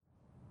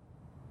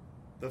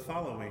The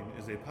following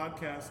is a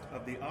podcast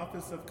of the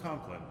Office of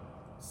Compline,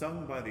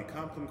 sung by the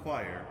Compline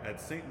Choir at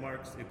St.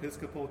 Mark's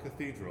Episcopal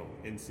Cathedral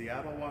in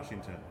Seattle,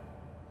 Washington.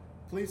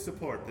 Please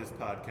support this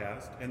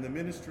podcast and the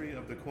ministry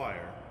of the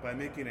choir by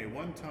making a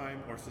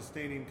one-time or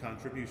sustaining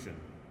contribution.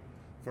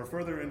 For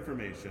further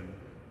information,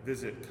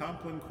 visit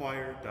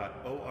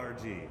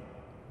complinechoir.org.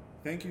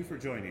 Thank you for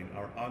joining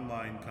our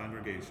online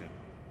congregation.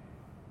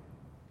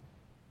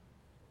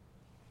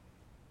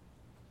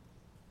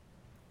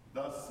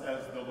 Thus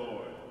says the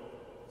Lord,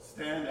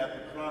 stand at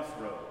the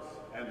crossroads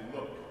and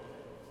look,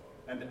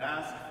 and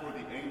ask for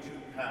the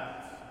ancient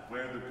paths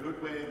where the good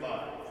way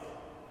lies,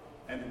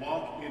 and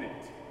walk in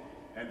it,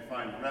 and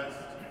find rest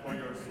for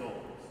your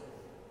souls.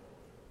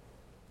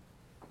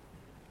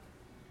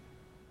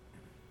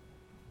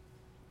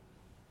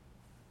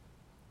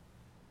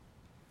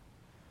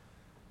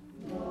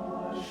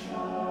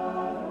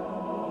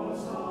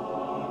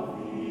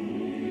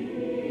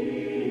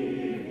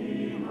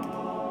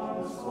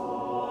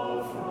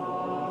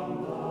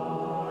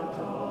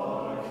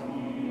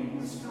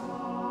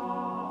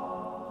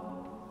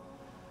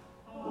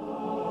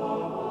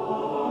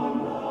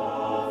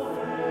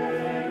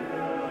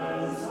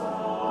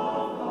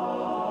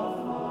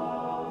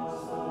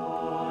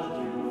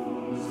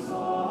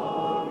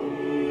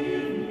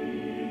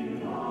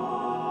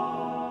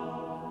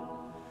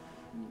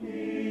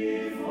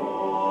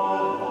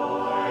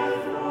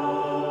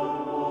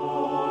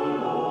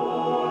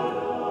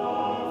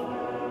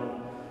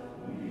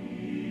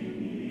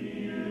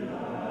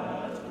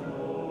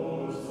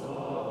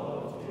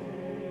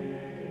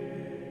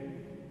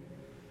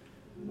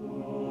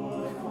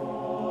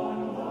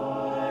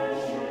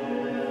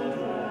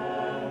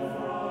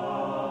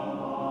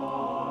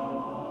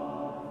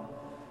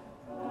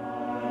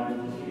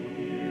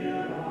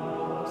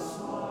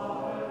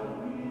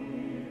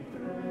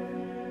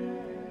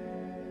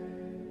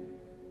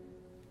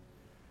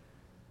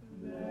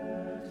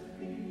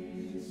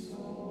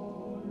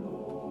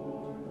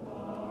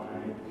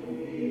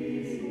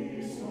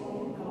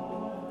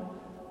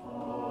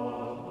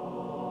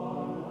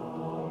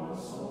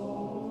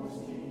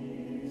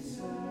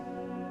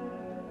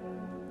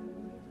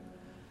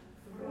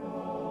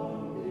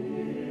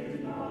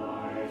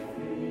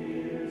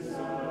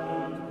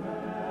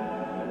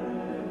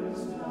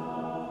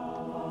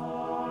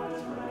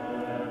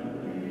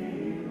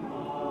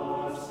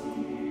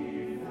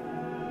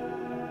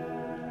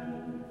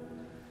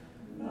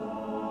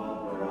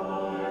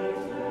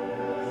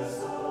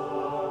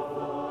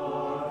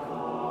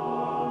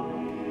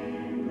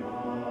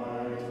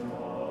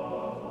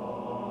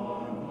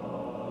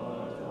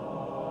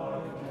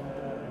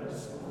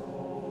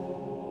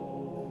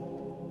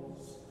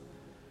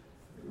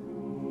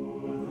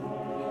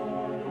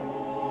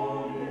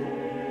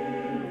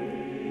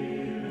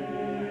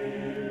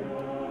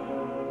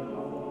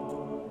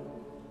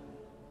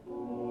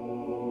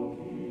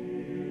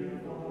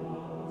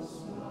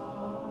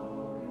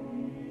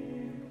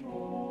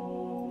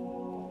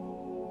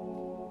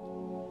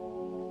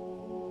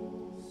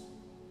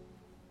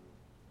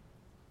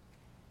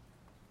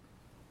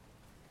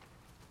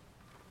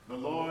 The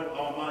Lord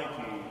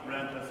Almighty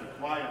grant us a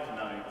quiet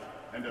night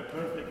and a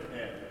perfect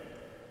end.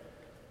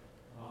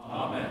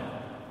 Amen.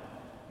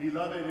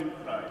 Beloved in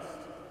Christ,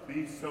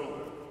 be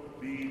sober,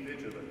 be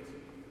vigilant,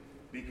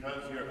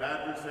 because your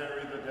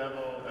adversary the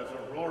devil, as a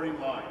roaring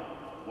lion,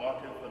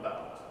 walketh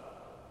about,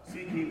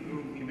 seeking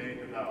whom he may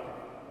devour.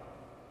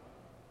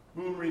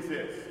 Whom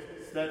resist,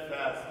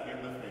 steadfast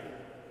in the faith.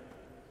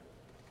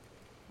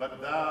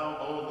 But thou,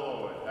 O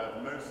Lord,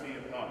 have mercy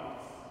upon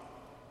us.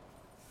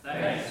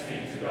 Thanks be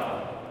to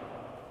God.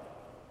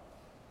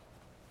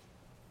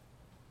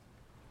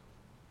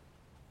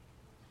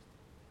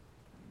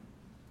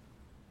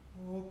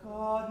 O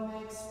God,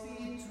 make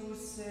speed to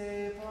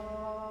save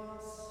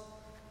us.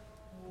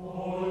 O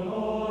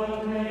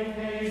Lord, make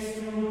haste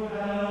to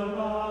help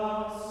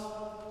us.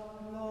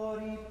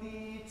 Glory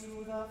be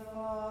to the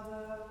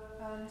Father,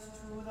 and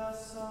to the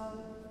Son,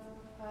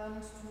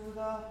 and to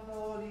the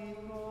Holy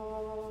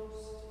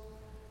Ghost.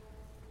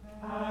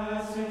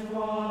 As it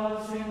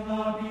was in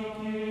the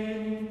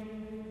beginning,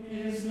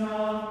 is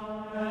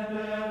now, and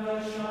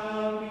ever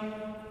shall be,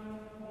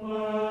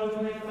 world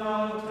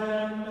without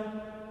end.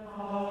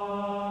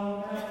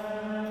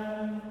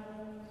 Amen.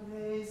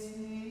 Praise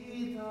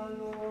ye the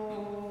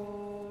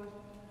Lord.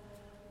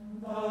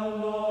 The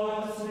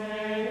Lord's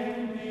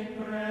name be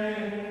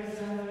praised.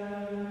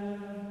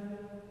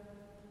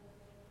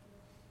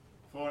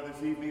 For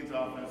this evening's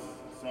office,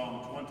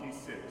 Psalm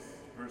 26,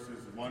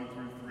 verses 1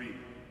 through 3,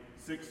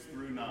 6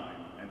 through 9,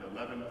 and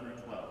 11 through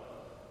 12.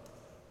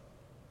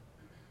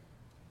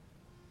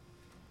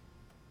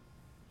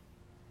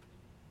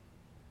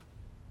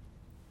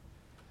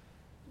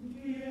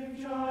 Give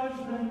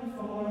judgment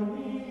for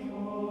me, O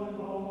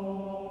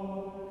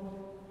Lord,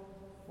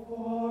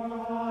 for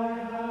I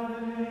have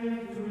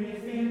lived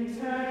with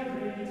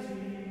integrity.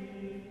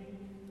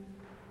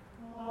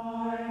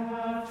 I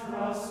have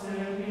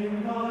trusted in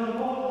the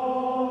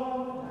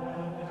Lord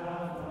and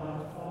have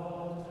not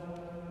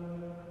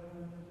faltered.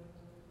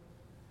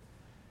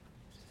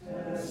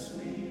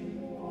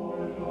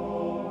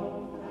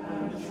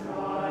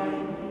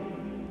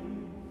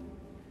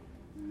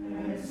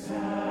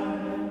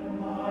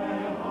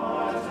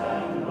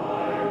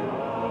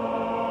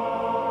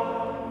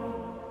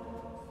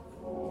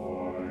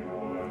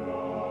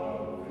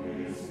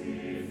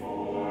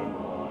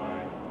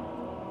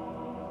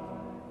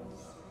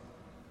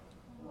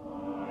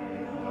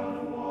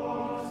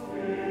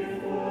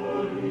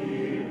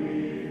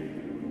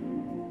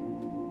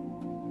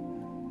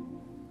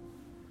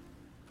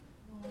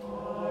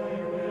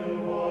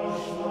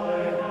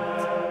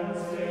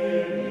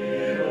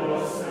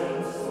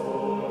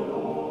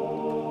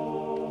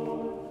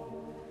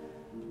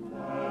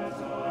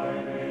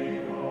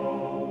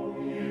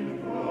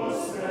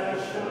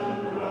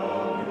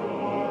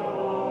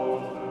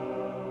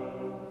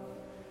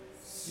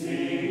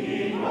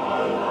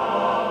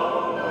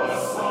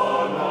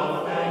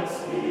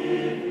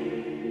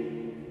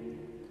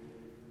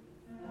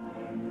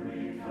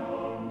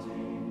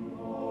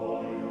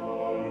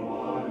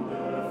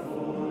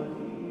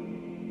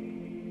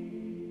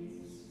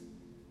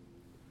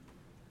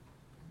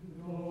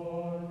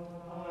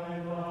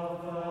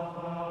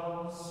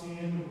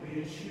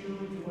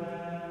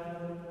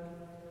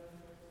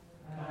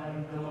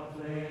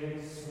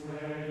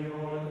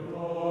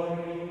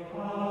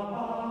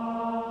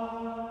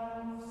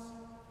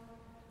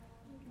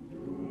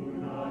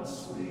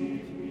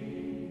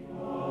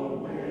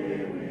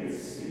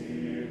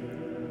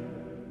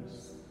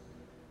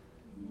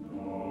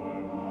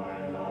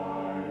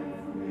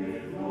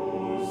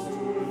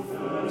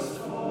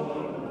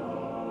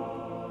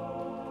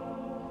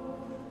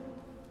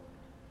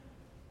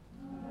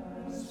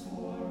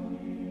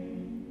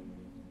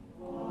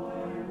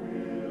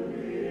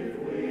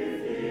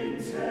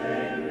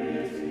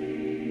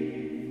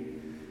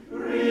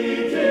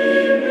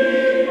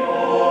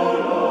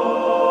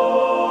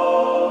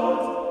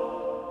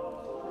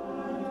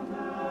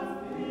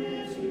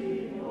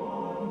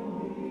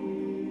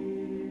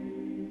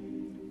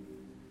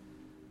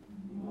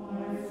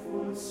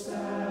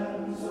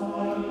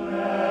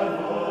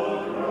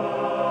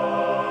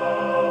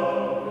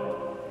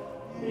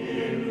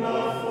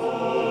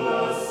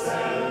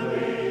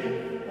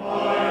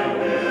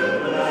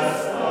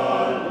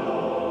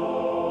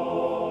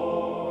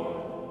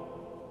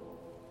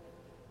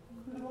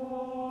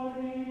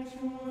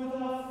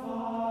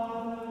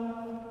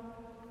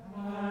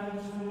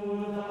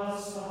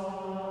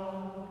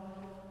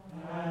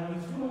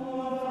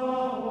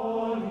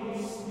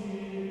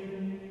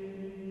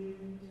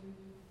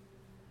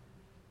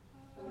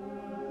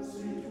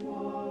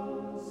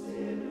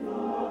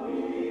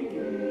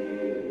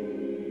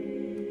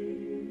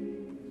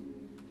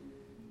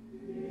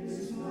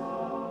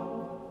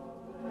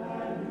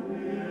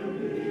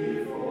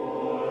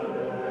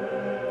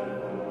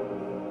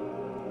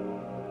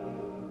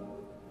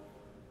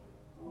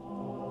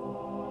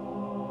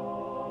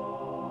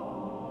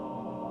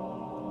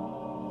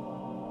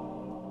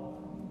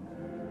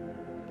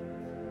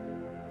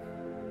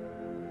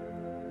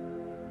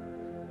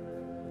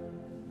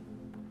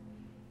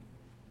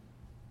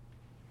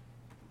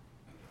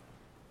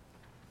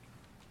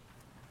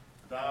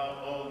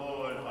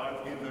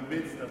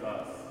 midst of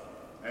us,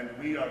 and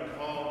we are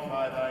called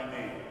by thy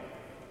name.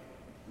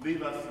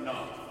 Leave us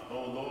not,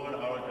 O Lord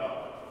our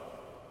God.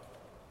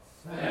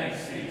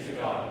 Thanks be to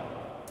God.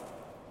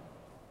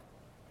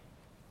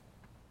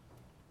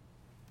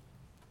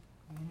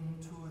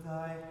 Into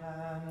thy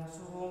hands,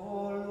 O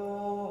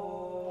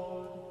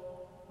Lord,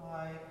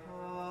 I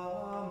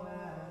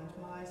commend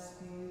my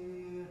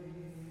spirit.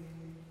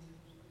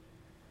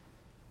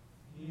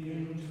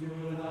 Into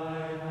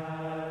thy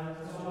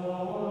hands, O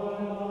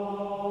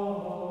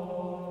Lord,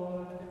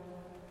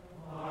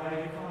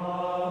 I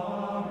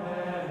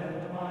commend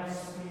my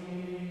spirit.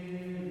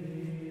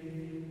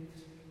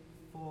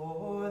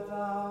 For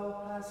thou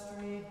hast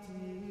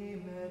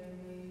redeemed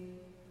me,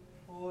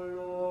 O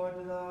Lord,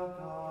 thou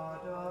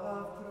God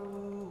of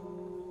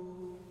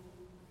truth.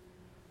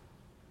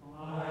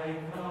 I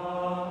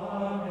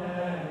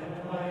commend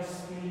my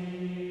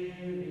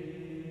spirit.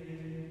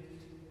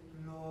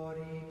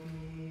 Glory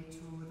be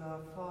to the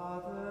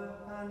Father,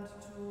 and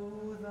to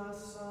the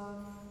Son,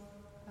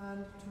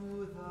 and to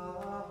the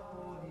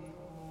Holy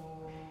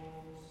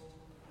Ghost.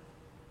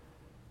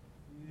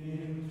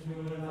 Into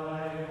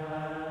thy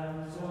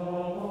hands, O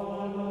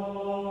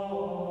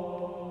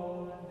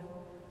Lord,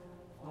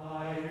 I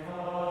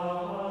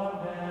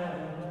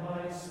commend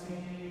my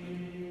spirit.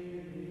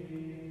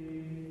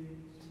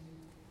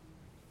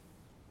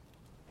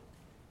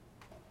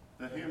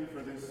 The hymn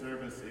for this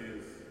service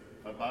is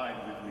Abide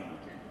with Me.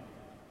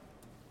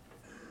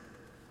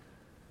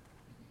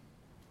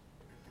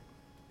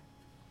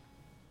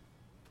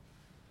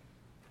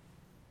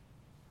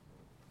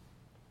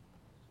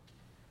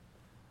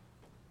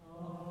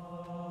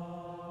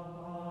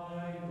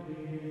 Abide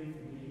with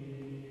me,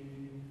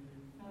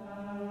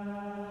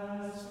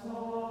 as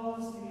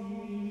falls the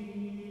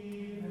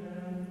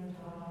eventide.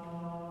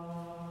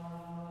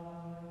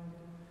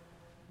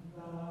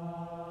 The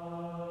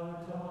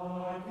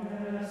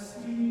darkness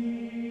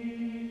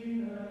deepens,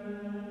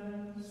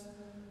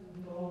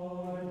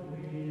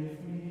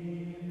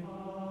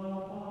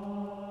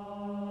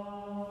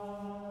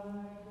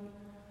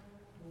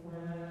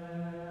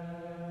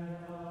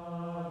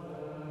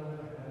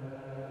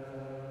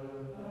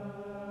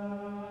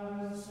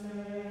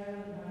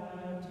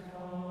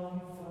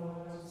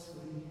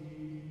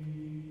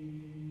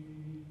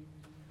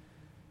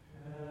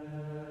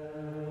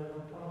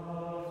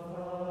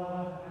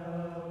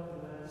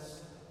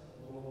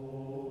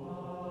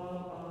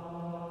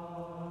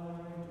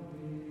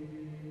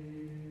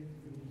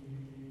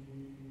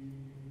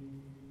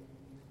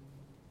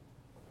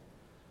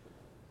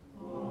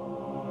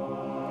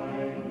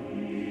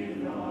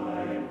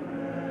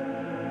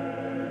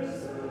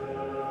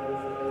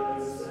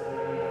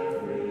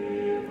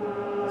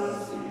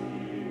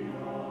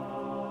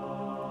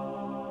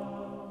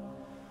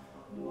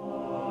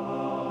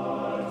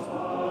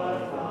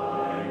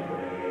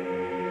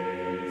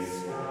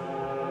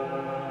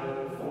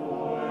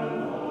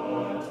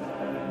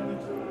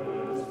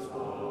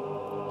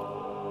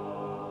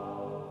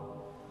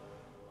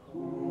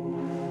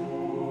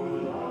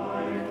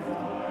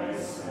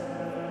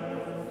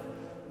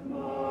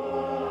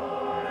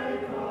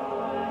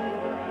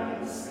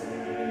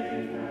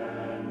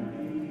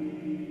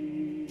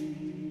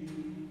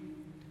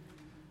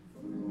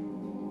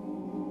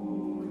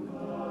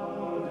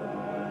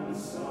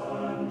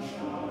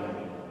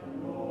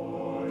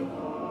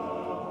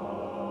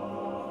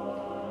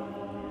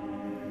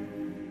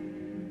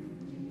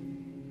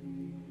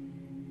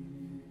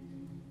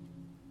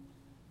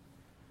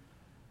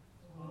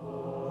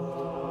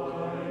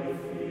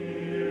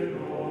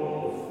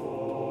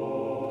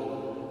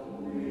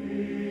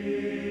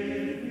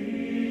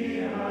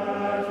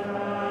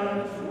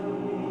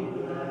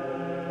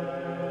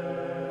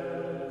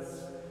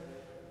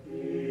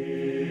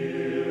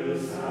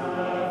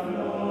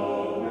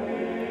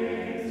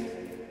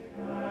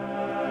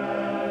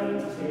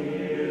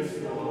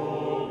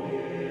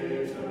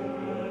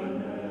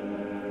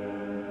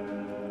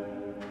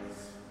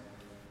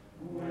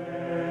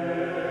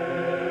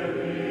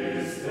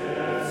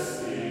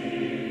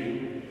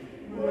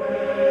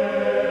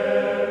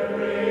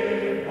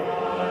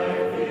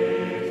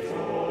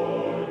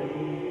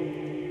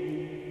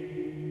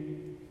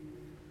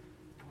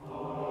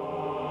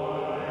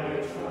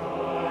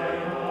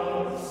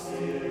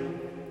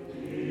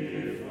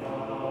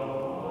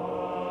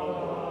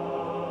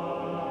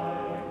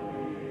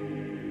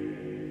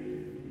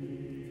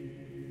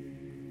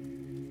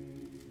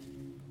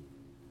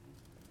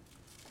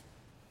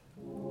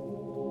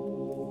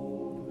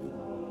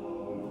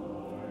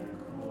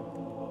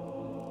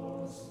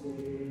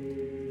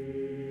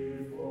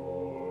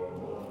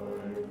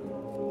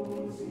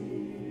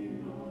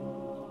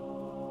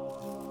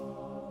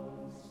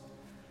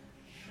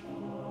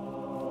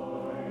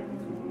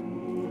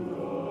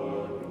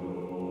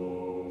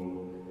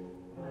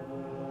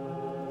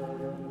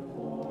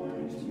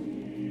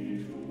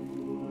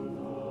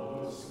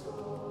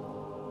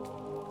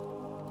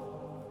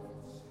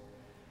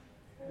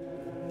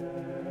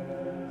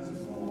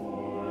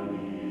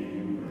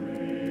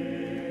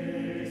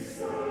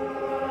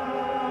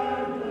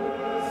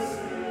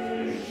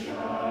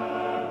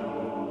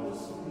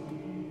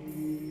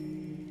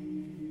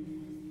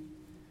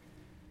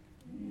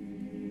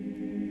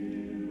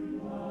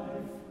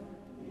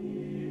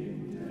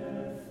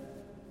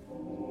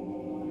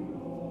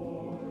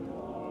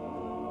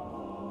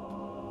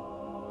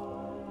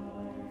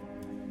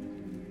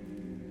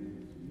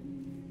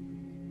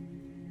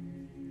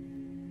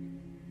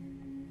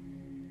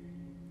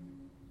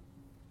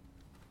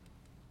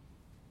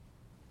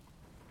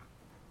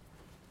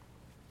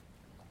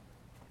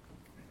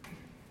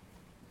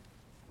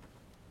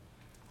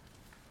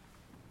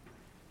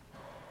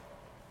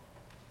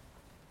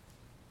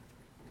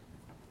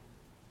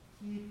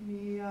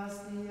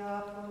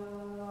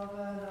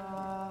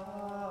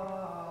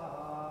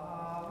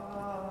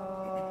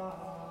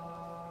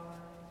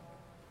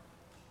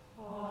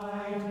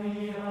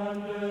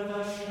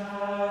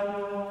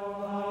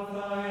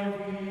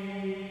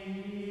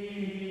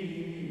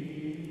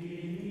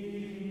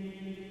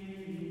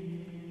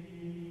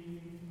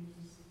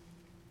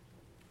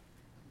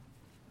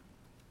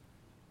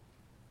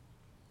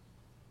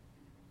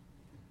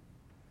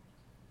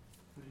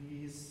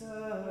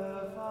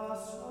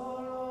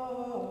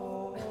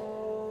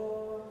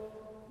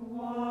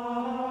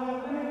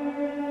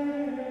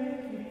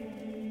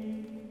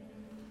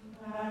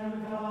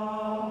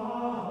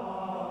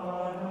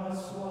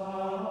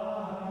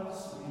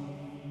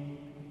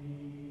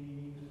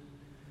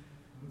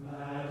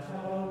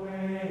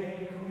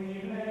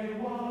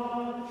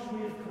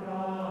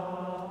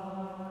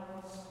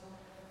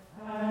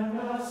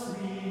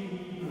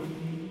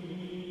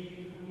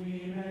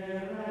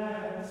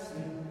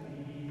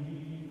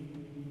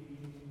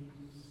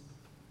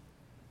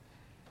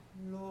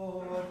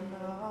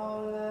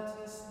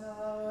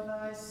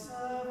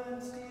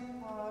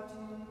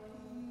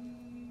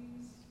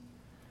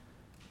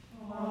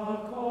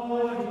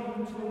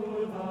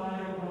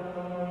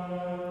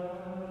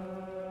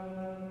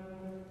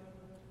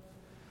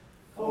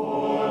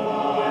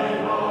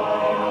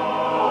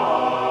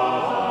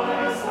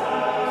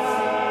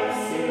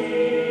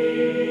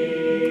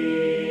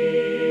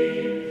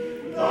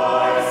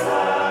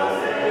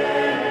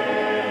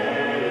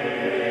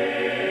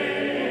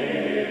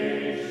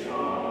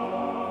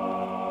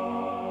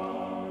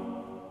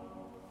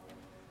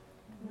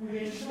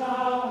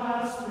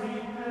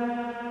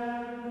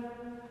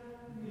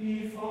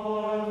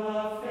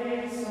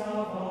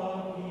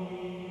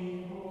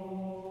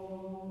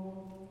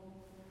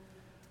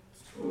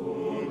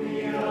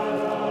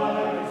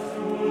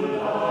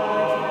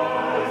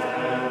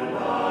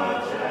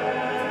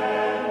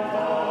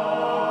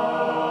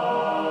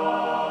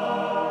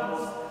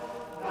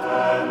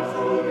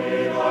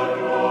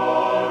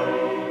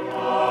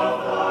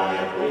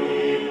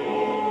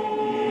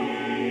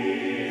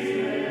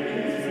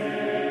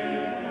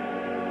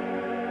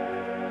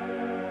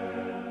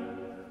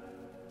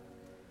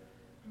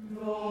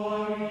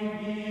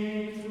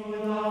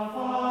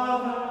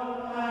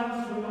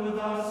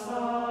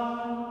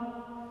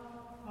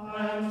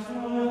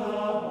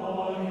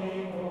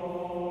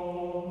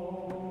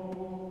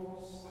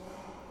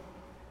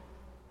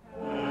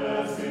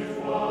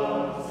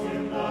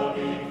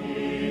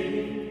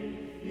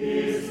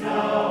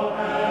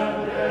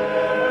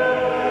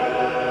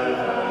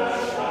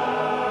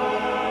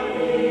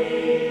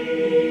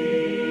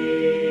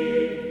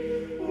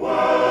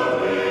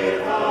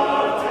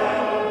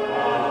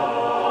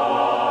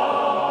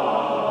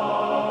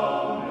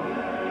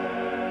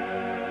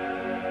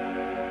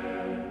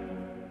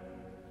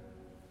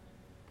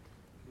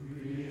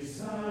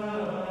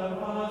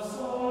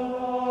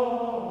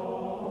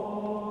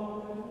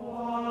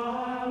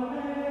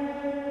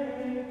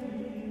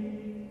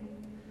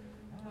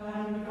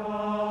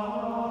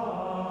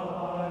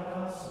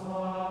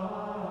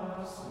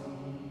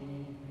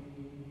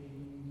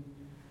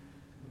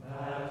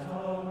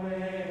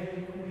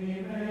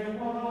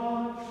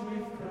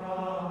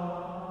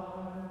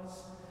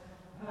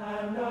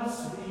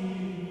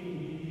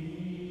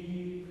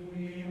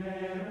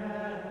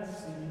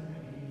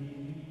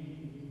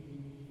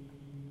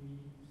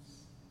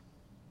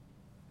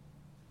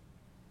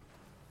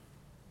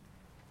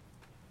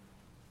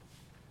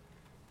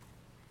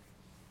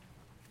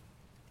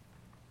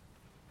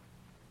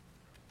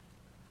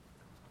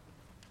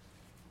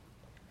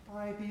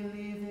 I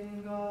believe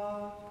in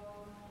God,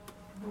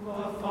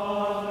 the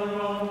Father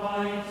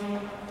Almighty,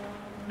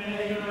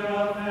 maker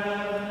of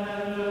heaven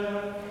and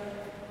earth,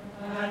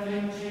 and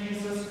in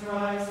Jesus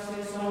Christ,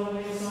 his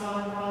only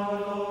Son, our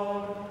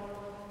Lord,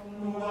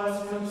 who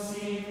was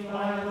conceived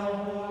by the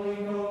Holy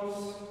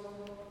Ghost,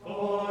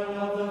 born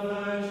of the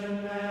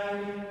Virgin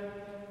Mary,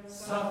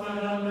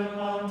 suffered under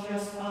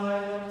Pontius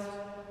Pilate,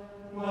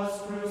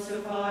 was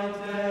crucified,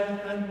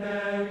 dead, and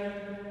buried.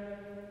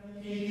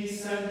 He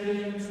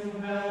descended into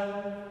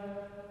hell.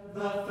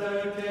 The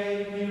third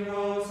day he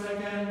rose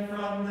again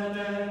from the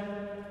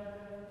dead.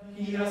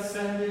 He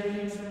ascended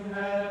into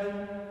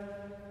heaven,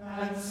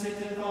 and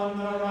sitteth on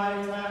the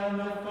right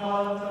hand of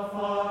God the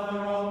Father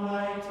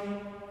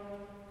Almighty.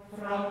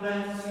 From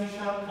thence he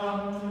shall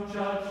come to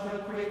judge the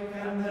quick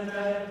and the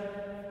dead.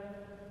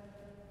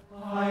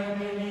 I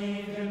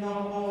believe in the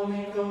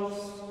Holy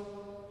Ghost,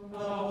 the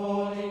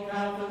Holy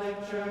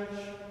Catholic Church,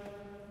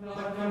 the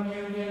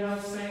communion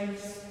of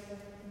saints,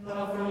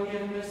 the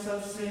forgiveness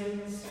of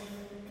sins,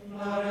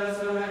 the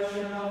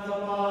resurrection of the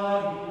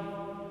body,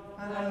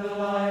 and the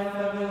life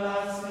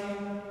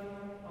everlasting.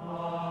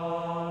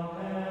 Amen.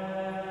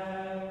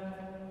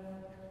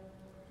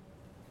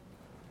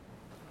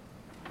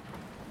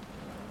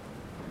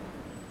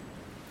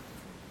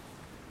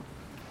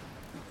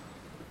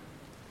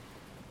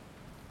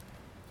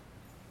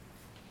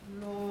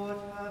 Lord,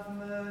 have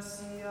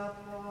mercy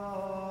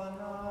upon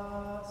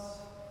us.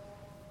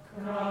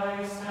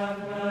 Christ, have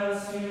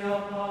mercy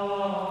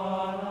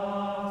upon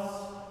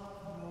us.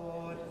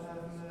 Lord,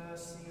 have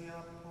mercy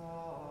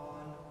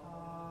upon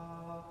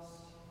us.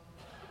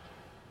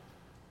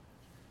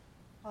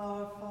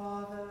 Our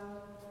Father,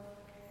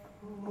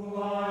 Who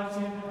art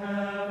in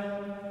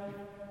heaven,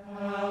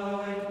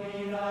 hallowed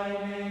be thy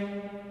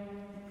name.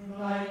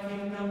 Thy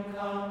kingdom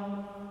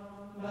come,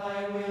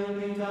 thy will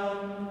be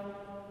done,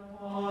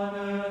 on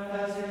earth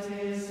as it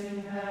is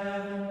in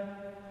heaven.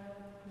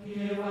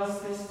 Give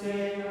us this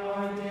day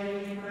our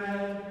daily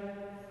bread,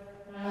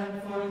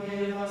 and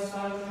forgive us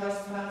our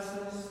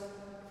trespasses,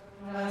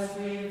 as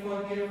we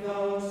forgive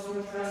those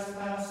who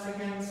trespass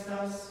against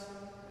us.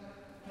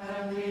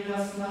 And lead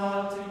us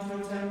not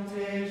into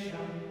temptation,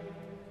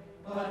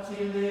 but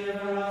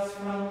deliver us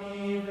from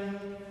evil.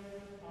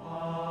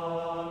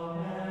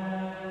 Amen.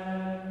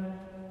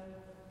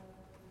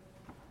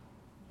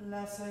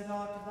 blessed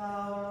art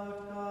thou, Lord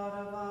God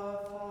of our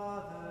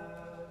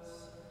fathers,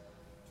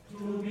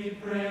 to be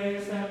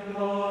praised and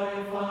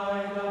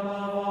glorified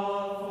above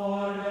all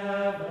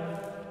forever.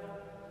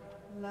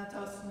 Let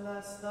us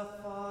bless the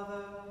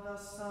Father, the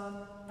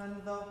Son,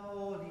 and the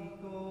Holy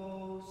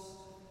Ghost.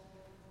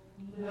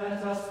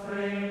 Let us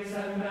praise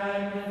and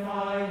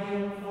magnify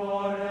him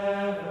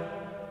forever.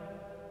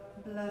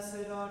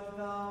 Blessed art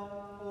thou,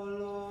 O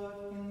Lord,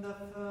 in the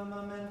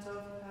firmament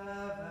of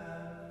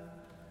heaven,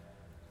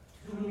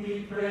 to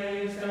be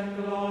praised and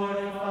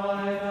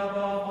glorified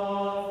above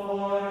all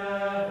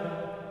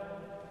forever.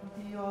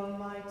 the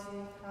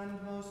Almighty and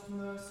most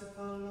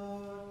merciful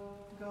Lord,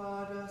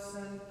 guard us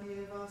and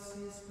give us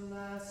his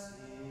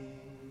blessing.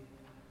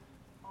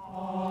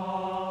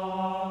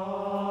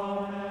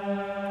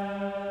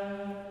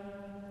 Amen.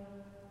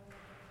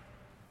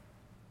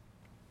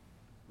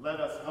 Let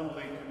us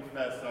humbly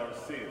confess our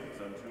sins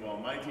unto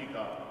Almighty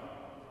God.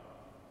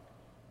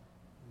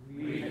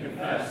 We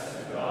confess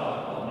to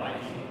God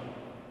Almighty,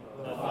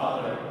 the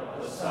Father,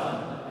 the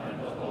Son,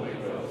 and the Holy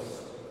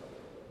Ghost,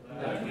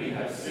 that we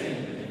have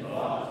sinned in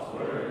thought,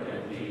 word,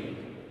 and deed,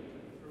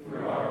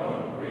 through our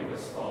own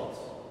grievous fault.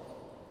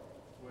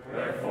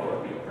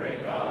 Wherefore we pray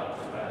God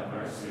to have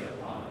mercy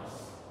upon us.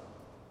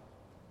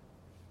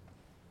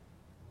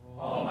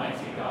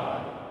 Almighty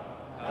God,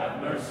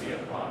 have mercy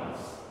upon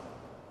us.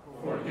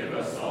 Forgive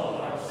us all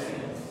our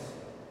sins,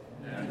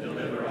 and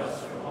deliver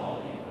us from all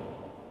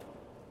evil.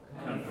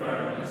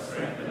 Confirm and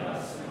strengthen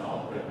us in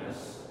all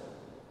goodness,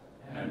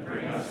 and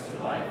bring us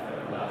to life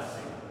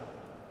everlasting.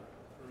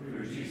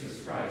 Through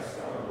Jesus Christ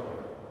our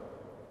Lord.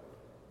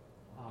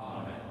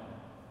 Amen.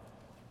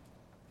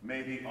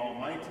 May the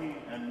Almighty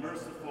and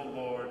merciful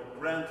Lord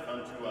grant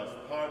unto us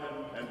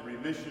pardon and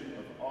remission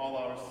of all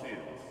our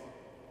sins,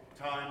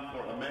 time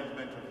for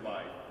amendment of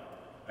life,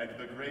 and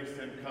the grace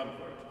and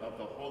comfort of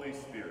the Holy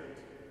Spirit.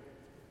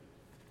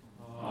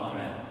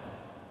 Amen.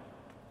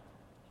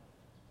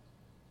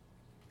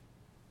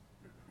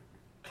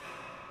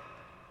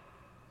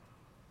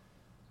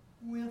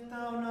 Wilt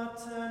thou not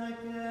turn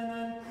again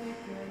and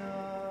quicken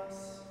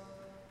us,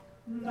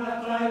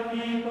 That thy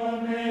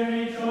people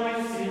may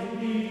rejoice in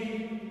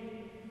thee.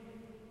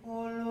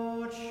 O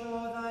Lord,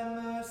 show thy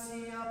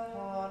mercy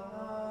upon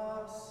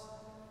us,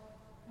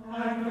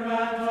 And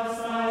grant us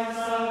thy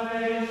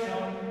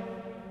salvation.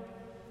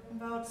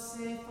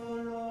 vouchsafe, O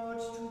Lord,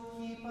 to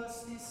keep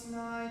us this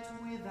night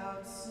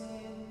without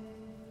sin.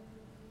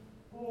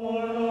 O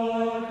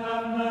Lord,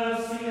 have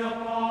mercy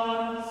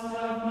upon us,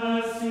 have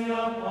mercy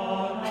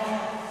upon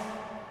us.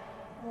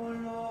 O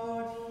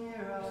Lord,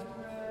 hear our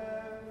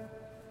prayer.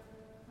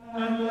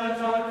 And let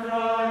our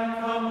cry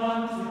come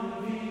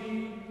unto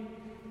thee.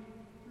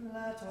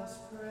 Let us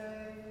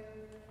pray.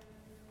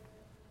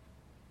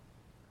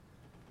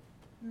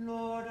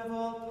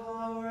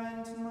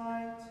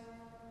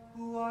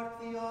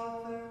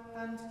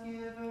 and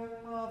giver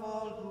of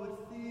all good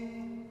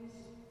things.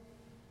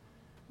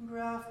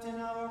 Graft in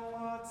our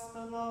hearts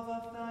the love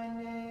of thy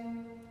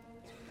name.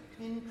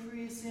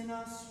 Increase in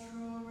us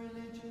true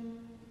religion.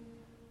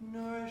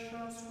 Nourish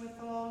us with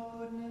all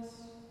goodness,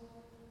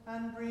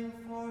 and bring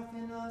forth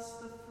in us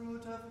the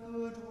fruit of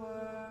good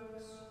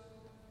works.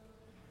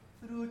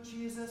 Through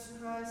Jesus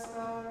Christ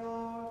our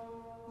Lord,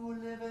 who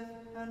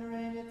liveth and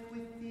reigneth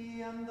with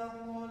thee and the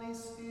Holy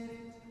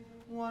Spirit,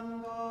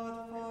 one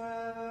God,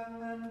 forever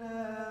and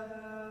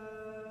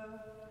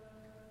ever.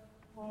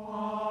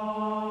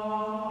 Amen.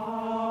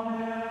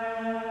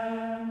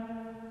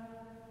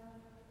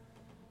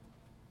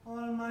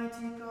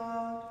 Almighty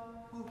God,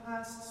 who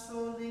hast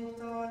so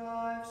linked our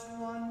lives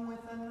one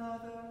with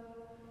another,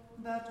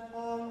 that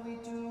all we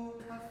do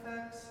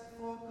affects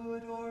for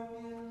good or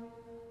ill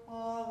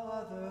all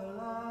other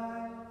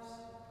lives,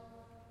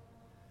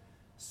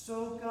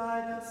 so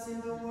guide us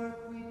in the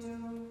work we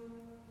do,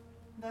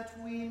 that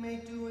we may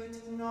do it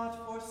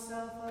not for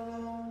self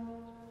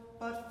alone,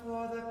 but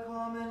for the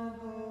common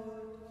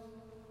good.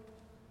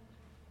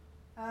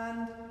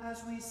 And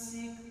as we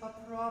seek a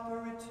proper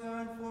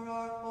return for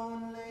our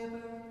own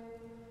labor,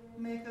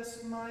 make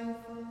us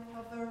mindful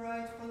of the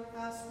rightful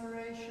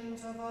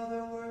aspirations of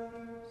other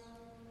workers,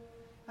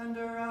 and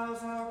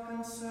arouse our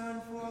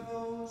concern for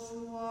those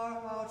who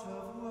are out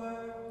of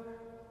work.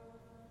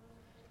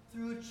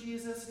 Through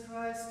Jesus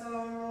Christ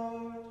our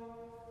Lord,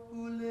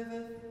 who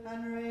liveth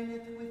and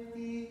reigneth with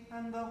thee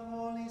and the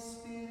Holy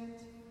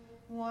Spirit,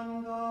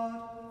 one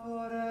God,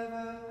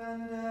 forever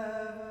and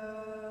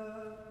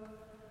ever.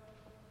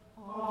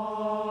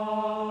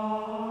 Amen.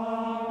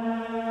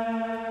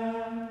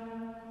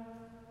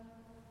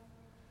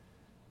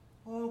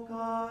 O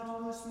God,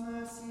 whose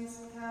mercies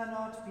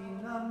cannot be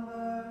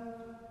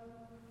numbered,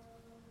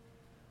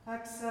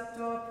 accept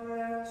our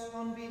prayers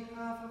on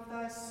behalf of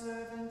thy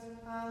servant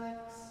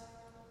Alex,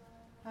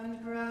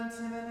 and grant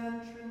him an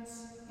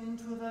entrance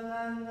into the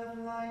land of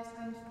light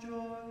and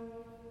joy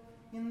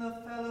in the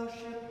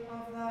fellowship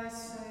of thy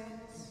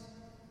saints.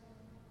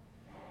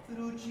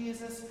 Through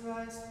Jesus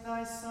Christ,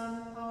 thy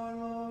Son, our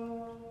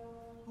Lord,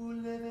 who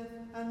liveth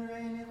and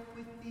reigneth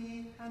with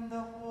thee and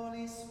the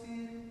Holy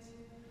Spirit,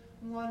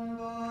 one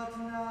God,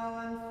 now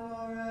and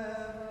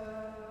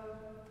forever.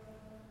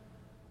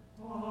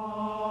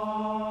 Amen.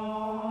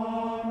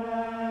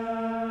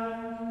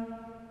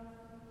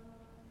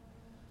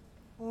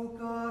 O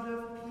God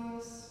of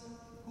peace,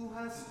 who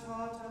hast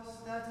taught us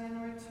that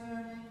in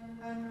returning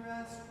and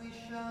rest we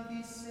shall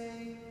be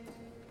saved,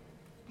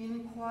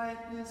 in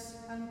quietness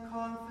and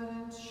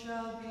confidence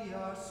shall be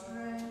our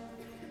strength.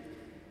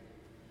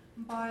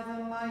 By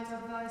the might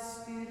of thy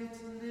Spirit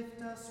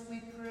lift us,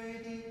 we pray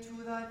thee,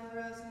 to thy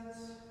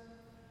presence,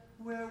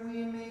 where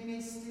we may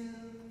be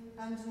still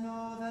and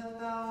know that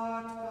thou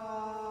art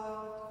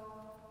God.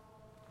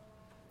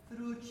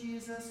 Through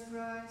Jesus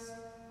Christ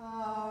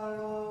our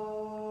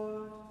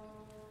Lord.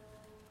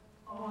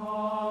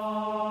 Amen.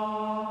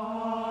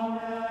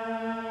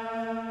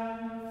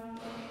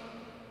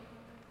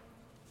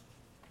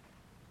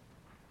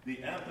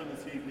 The anthem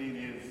this evening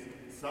is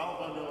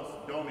Salva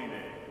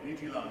Domine,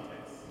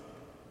 vigilantes,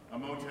 a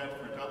motet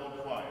for double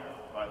choir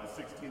by the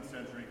 16th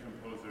century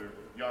composer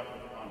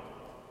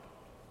Handl.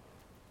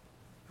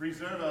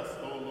 Preserve us,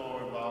 O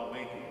Lord, while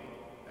waking,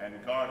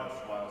 and guard us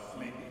while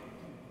sleeping,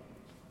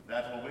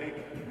 that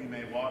awake we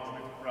may watch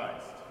with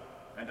Christ,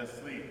 and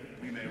asleep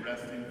we may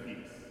rest in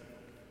peace.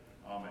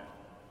 Amen.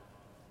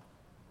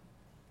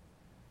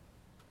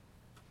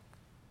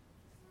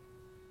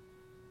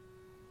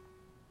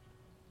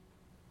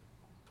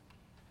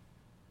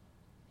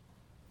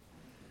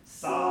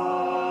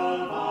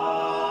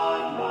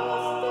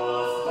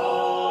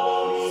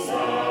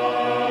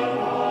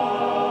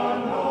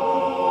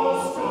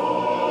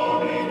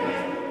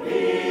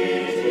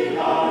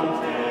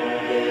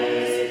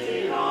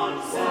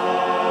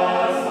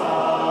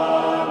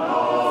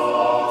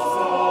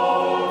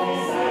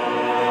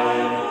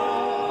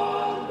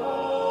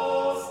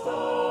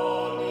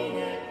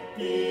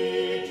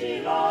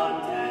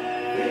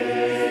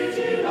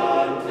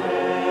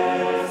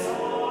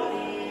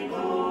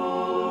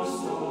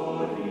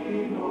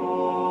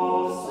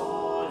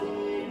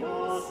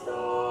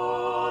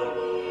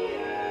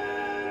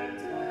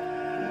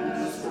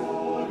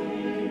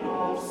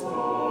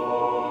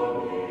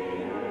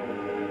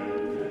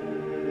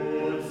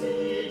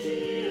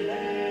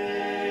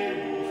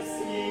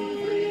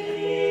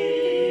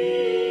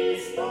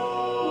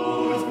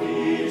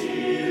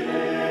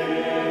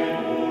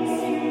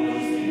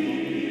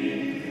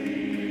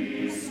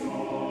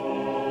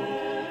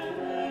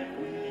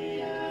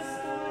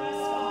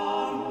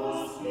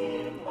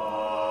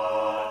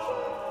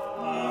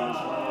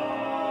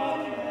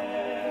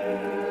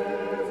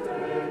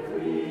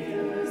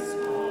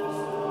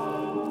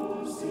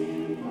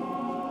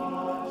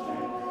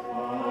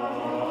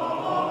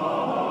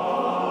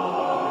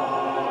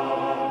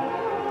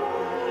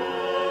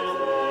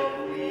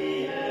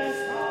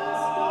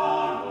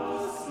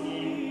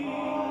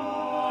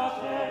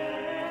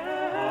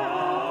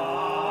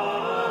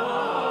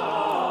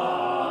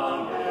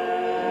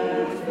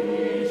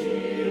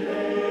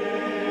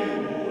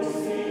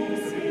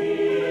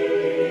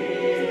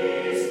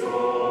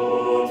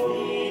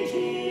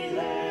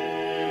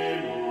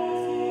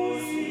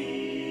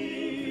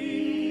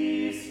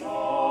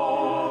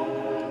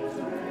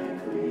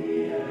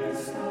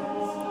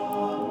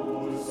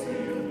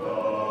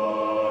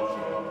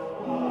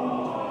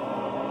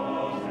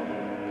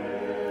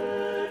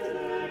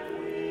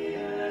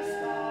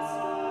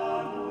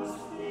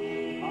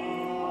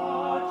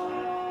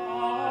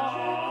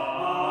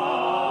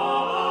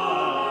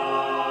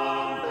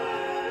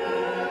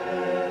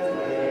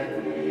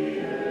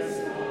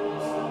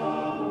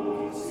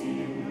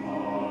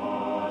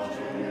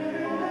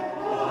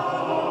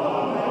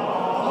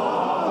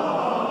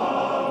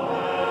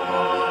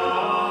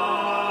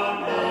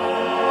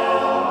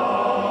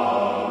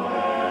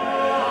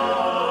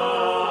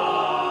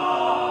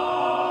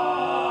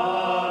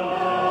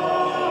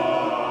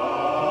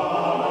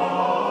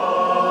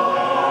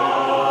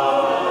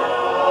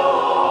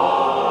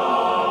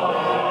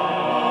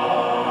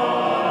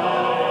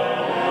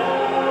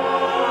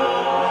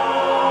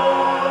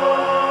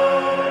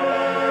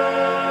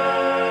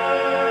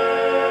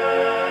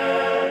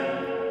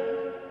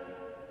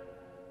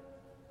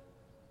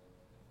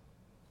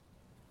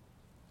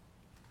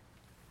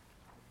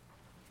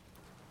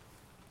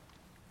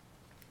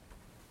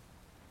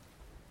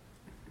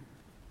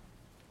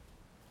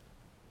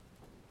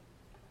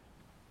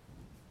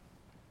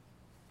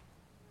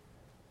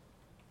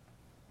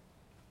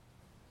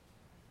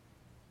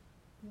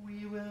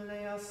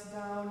 us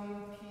down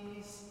in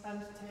peace and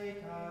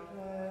take our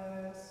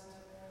rest.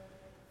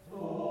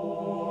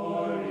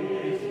 For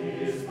it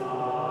is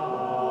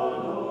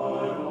thou,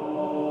 Lord,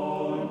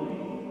 only,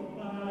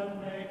 that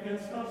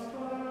makest us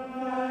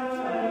glad,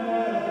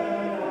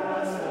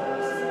 as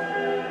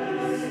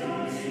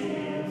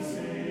in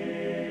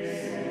safety.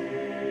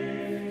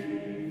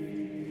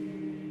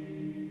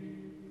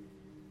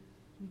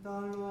 The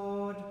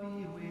Lord be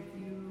with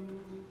you.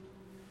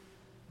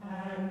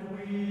 And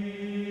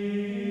we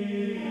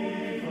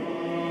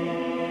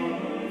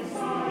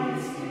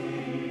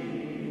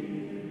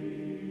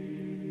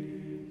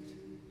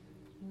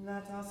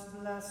let us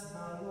bless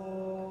the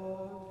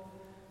Lord.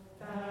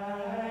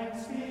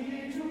 thanks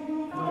be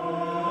to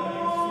God.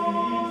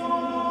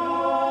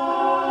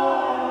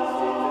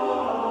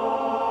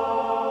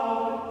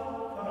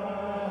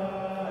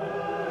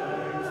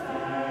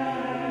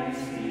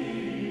 Thanks be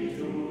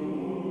to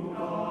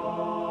God.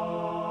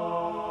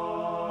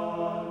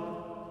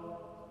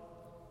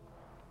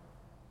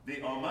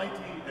 The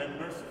Almighty and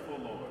merciful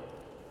Lord,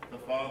 the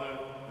Father,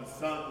 the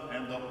Son,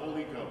 and the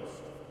Holy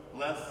Ghost,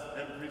 bless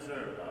and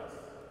preserve us.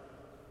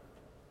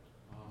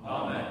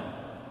 Amen.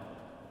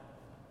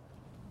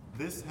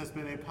 This has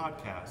been a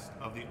podcast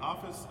of the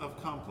Office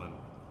of Compline,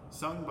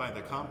 sung by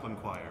the Compline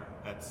Choir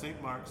at St.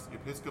 Mark's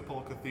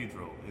Episcopal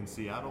Cathedral in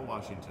Seattle,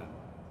 Washington.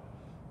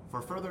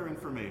 For further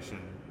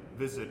information,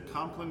 visit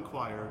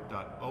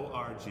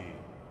complinechoir.org.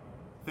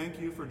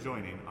 Thank you for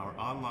joining our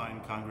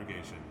online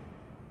congregation.